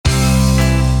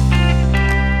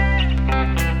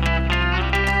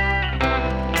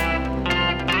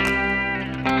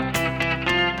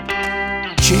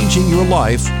changing your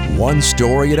life one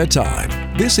story at a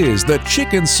time. This is the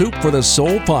Chicken Soup for the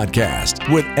Soul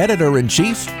podcast with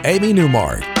Editor-in-Chief Amy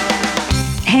Newmark.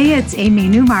 Hey, it's Amy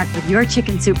Newmark with your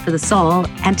Chicken Soup for the Soul.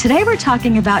 And today we're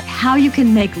talking about how you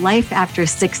can make life after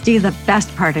 60 the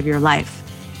best part of your life.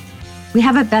 We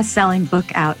have a best-selling book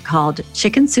out called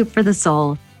Chicken Soup for the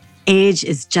Soul, Age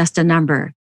is Just a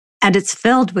Number. And it's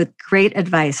filled with great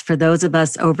advice for those of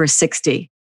us over 60.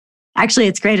 Actually,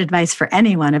 it's great advice for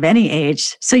anyone of any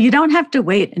age, so you don't have to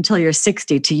wait until you're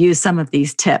 60 to use some of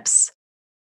these tips.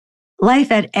 Life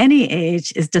at any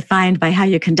age is defined by how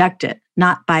you conduct it,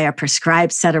 not by a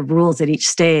prescribed set of rules at each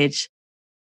stage.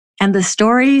 And the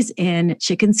stories in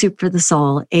Chicken Soup for the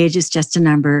Soul, Age is Just a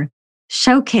Number,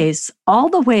 showcase all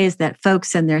the ways that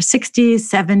folks in their 60s,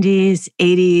 70s,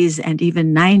 80s, and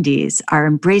even 90s are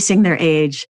embracing their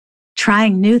age,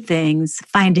 trying new things,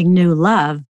 finding new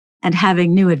love, and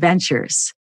having new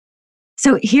adventures.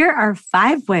 So here are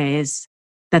 5 ways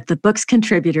that the book's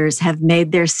contributors have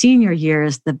made their senior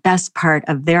years the best part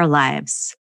of their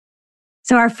lives.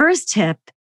 So our first tip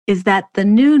is that the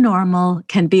new normal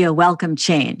can be a welcome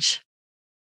change.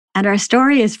 And our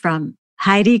story is from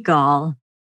Heidi Gall,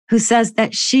 who says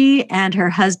that she and her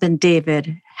husband,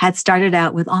 David, had started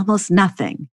out with almost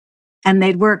nothing, and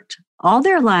they'd worked all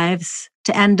their lives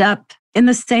to end up in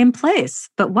the same place.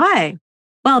 But why?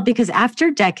 Well, because after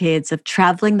decades of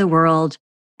traveling the world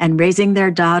and raising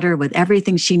their daughter with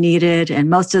everything she needed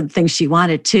and most of the things she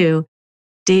wanted too,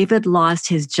 David lost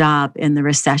his job in the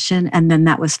recession, and then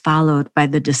that was followed by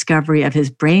the discovery of his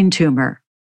brain tumor.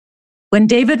 When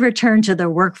David returned to the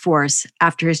workforce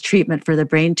after his treatment for the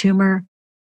brain tumor,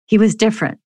 he was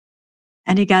different,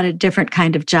 and he got a different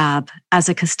kind of job as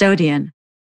a custodian.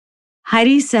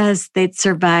 Heidi says they'd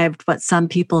survived what some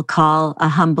people call a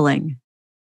humbling.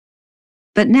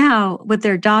 But now, with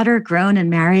their daughter grown and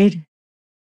married,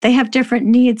 they have different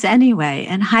needs anyway,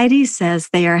 and Heidi says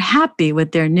they are happy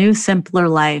with their new, simpler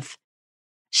life.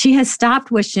 She has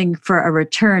stopped wishing for a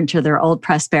return to their old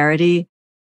prosperity,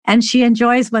 and she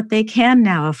enjoys what they can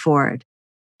now afford.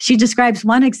 She describes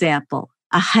one example,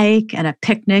 a hike and a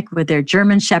picnic with their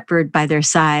German Shepherd by their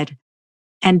side,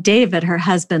 and David, her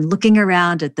husband, looking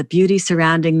around at the beauty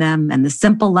surrounding them and the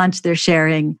simple lunch they're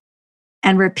sharing,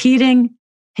 and repeating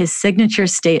his signature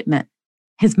statement,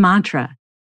 his mantra.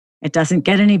 It doesn't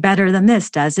get any better than this,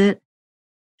 does it?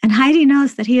 And Heidi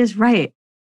knows that he is right.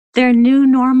 Their new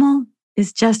normal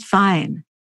is just fine.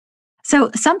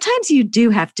 So sometimes you do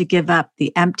have to give up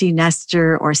the empty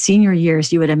nester or senior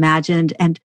years you had imagined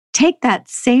and take that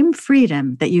same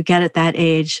freedom that you get at that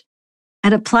age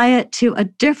and apply it to a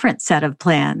different set of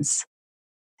plans.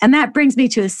 And that brings me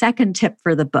to a second tip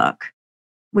for the book,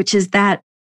 which is that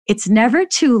it's never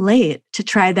too late to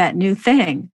try that new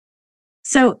thing.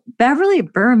 So Beverly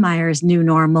Burmeyer's new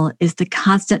normal is the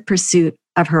constant pursuit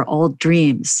of her old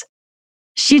dreams.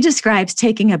 She describes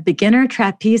taking a beginner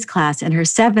trapeze class in her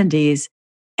 70s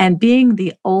and being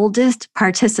the oldest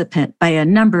participant by a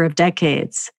number of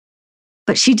decades.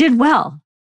 But she did well,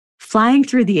 flying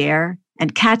through the air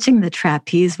and catching the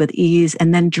trapeze with ease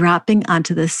and then dropping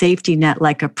onto the safety net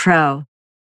like a pro.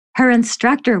 Her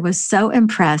instructor was so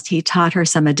impressed, he taught her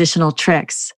some additional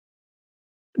tricks.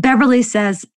 Beverly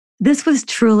says, "This was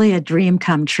truly a dream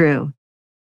come true.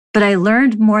 But I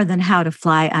learned more than how to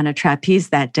fly on a trapeze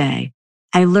that day.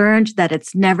 I learned that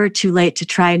it's never too late to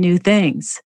try new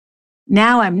things.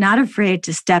 Now I'm not afraid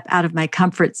to step out of my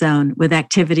comfort zone with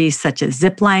activities such as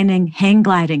ziplining, hang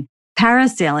gliding,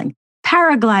 parasailing,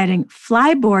 paragliding,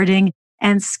 flyboarding,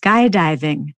 and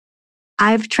skydiving.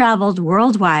 I've traveled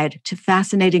worldwide to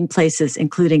fascinating places,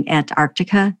 including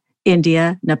Antarctica,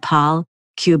 India, Nepal,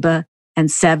 Cuba,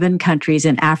 and 7 countries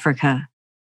in Africa."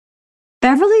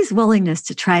 Beverly's willingness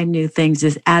to try new things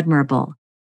is admirable.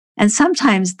 And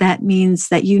sometimes that means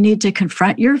that you need to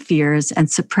confront your fears and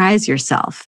surprise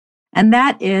yourself. And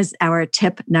that is our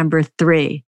tip number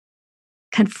 3.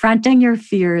 Confronting your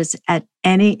fears at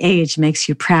any age makes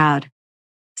you proud.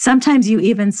 Sometimes you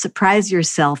even surprise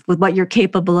yourself with what you're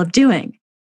capable of doing.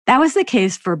 That was the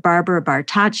case for Barbara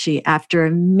Bartacci after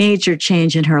a major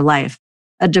change in her life,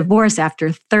 a divorce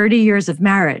after 30 years of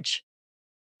marriage.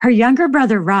 Her younger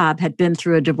brother, Rob, had been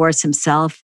through a divorce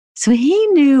himself, so he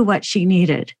knew what she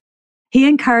needed. He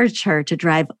encouraged her to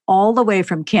drive all the way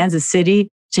from Kansas City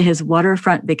to his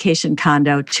waterfront vacation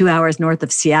condo 2 hours north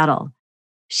of Seattle.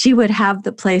 She would have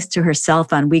the place to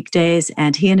herself on weekdays,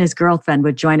 and he and his girlfriend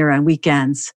would join her on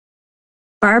weekends.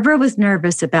 Barbara was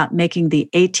nervous about making the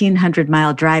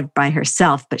 1,800-mile drive by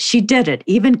herself, but she did it,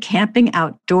 even camping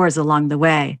outdoors along the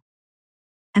way.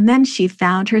 And then she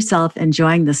found herself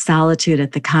enjoying the solitude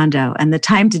at the condo and the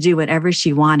time to do whatever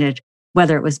she wanted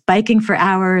whether it was biking for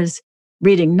hours,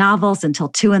 reading novels until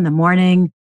 2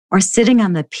 a.m, or sitting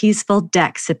on the peaceful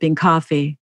deck sipping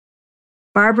coffee.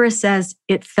 Barbara says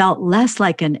it felt less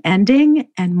like an ending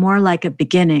and more like a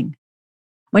beginning.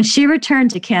 When she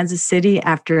returned to Kansas City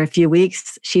after a few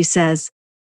weeks, she says,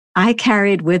 I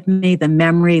carried with me the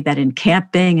memory that in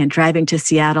camping and driving to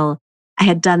Seattle, I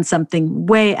had done something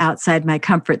way outside my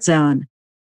comfort zone.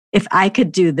 If I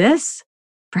could do this,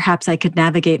 perhaps I could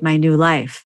navigate my new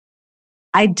life.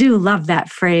 I do love that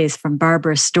phrase from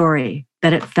Barbara's story,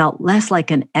 that it felt less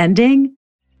like an ending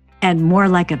and more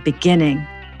like a beginning.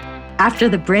 After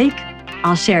the break,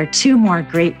 I'll share 2 more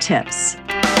great tips.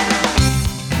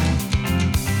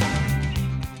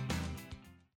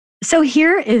 So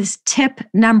here is tip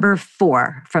number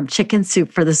 4 from Chicken Soup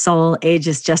for the Soul, Age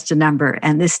is Just a Number.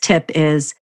 And this tip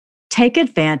is take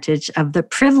advantage of the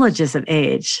privileges of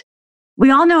age.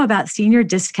 We all know about senior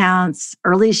discounts,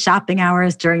 early shopping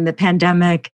hours during the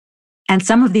pandemic, and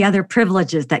some of the other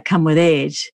privileges that come with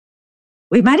age.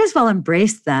 We might as well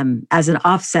embrace them as an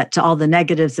offset to all the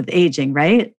negatives of aging,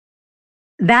 right?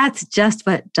 That's just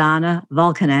what Donna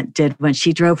Vulcanet did when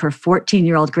she drove her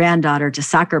 14-year-old granddaughter to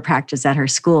soccer practice at her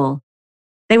school.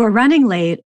 They were running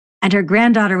late, and her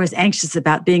granddaughter was anxious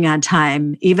about being on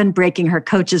time, even breaking her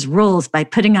coach's rules by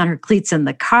putting on her cleats in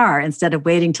the car instead of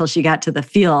waiting till she got to the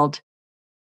field.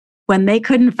 When they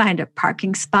couldn't find a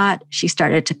parking spot, she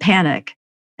started to panic,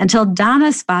 until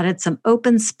Donna spotted some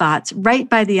open spots right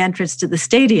by the entrance to the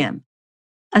stadium.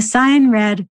 A sign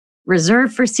read,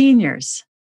 "Reserved for seniors."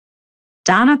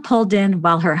 Donna pulled in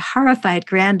while her horrified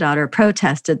granddaughter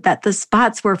protested that the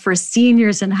spots were for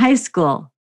seniors in high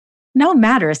school. No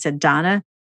matter, said Donna.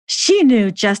 She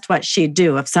knew just what she'd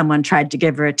do if someone tried to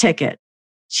give her a ticket.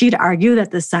 She'd argue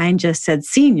that the sign just said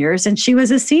seniors and she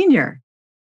was a senior.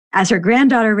 As her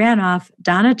granddaughter ran off,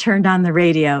 Donna turned on the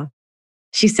radio.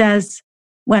 She says,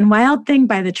 "When Wild Thing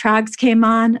by the Troggs came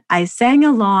on, I sang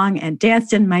along and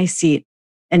danced in my seat,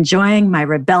 enjoying my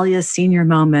rebellious senior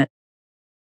moment."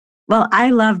 Well, I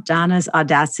love Donna's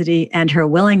audacity and her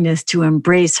willingness to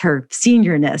embrace her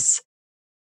seniorness.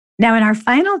 Now, in our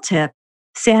final tip,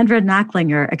 Sandra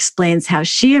Knocklinger explains how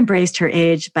she embraced her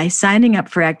age by signing up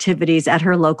for activities at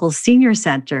her local senior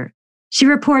center. She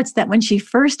reports that when she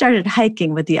first started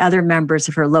hiking with the other members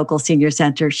of her local senior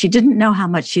center, she didn't know how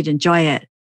much she'd enjoy it.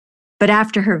 But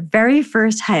after her very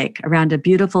first hike around a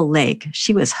beautiful lake,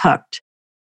 she was hooked.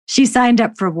 She signed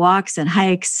up for walks and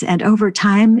hikes, and over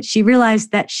time, she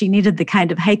realized that she needed the kind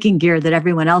of hiking gear that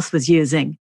everyone else was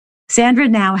using. Sandra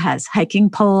now has hiking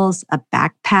poles, a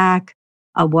backpack,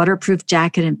 a waterproof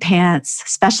jacket and pants,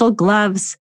 special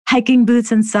gloves, hiking boots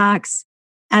and socks,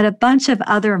 and a bunch of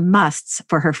other musts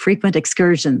for her frequent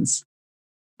excursions.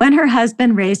 When her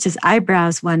husband raised his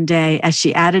eyebrows one day as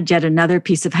she added yet another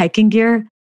piece of hiking gear,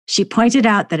 she pointed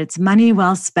out that it's money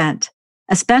well spent,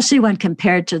 especially when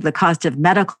compared to the cost of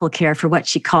medical care for what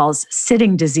she calls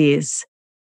sitting disease.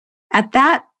 At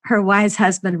that, her wise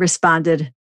husband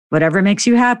responded, "Whatever makes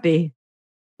you happy,"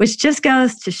 which just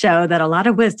goes to show that a lot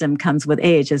of wisdom comes with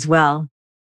age as well.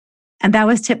 And that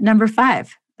was tip number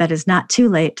 5, that it's not too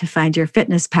late to find your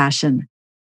fitness passion.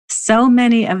 So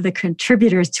many of the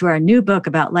contributors to our new book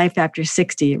about life after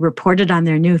 60 reported on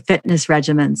their new fitness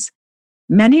regimens.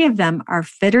 Many of them are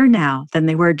fitter now than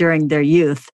they were during their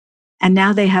youth, and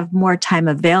now they have more time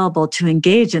available to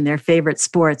engage in their favorite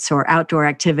sports or outdoor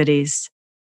activities.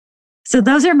 So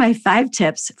those are my 5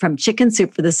 tips from Chicken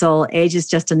Soup for the Soul, Age is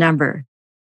Just a Number.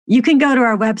 You can go to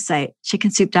our website,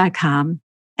 chickensoup.com,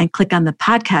 and click on the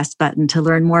podcast button to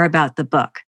learn more about the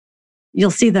book. You'll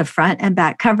see the front and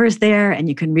back covers there, and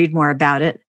you can read more about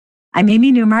it. I'm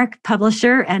Amy Newmark,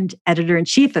 publisher and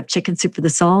editor-in-chief of Chicken Soup for the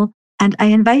Soul, and I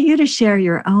invite you to share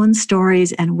your own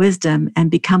stories and wisdom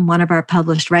and become one of our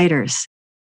published writers.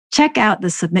 Check out the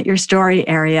Submit Your Story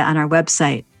area on our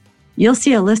website. You'll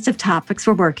see a list of topics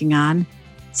we're working on,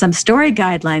 some story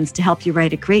guidelines to help you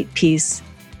write a great piece,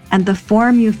 and the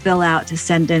form you fill out to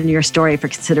send in your story for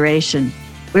consideration.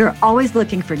 We're always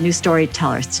looking for new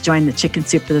storytellers to join the Chicken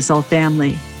Soup for the Soul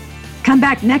family. Come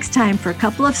back next time for a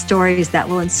couple of stories that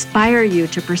will inspire you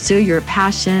to pursue your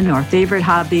passion or favorite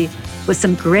hobby with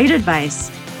some great advice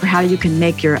for how you can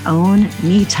make your own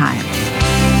me time.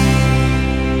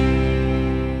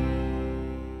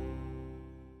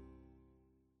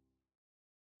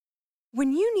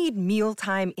 When you need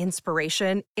mealtime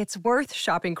inspiration, it's worth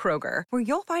shopping Kroger, where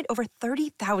you'll find over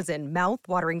 30,000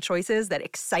 mouth-watering choices that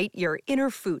excite your inner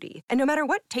foodie. And no matter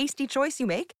what tasty choice you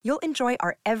make, you'll enjoy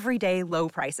our everyday low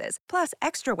prices, plus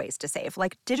extra ways to save,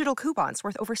 like digital coupons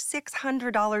worth over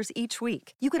 $600 each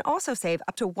week. You can also save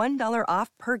up to $1 off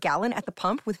per gallon at the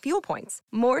pump with fuel points.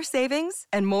 More savings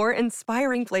and more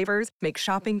inspiring flavors make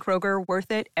shopping Kroger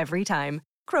worth it every time.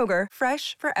 Kroger,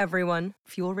 fresh for everyone.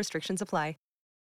 Fuel restrictions apply.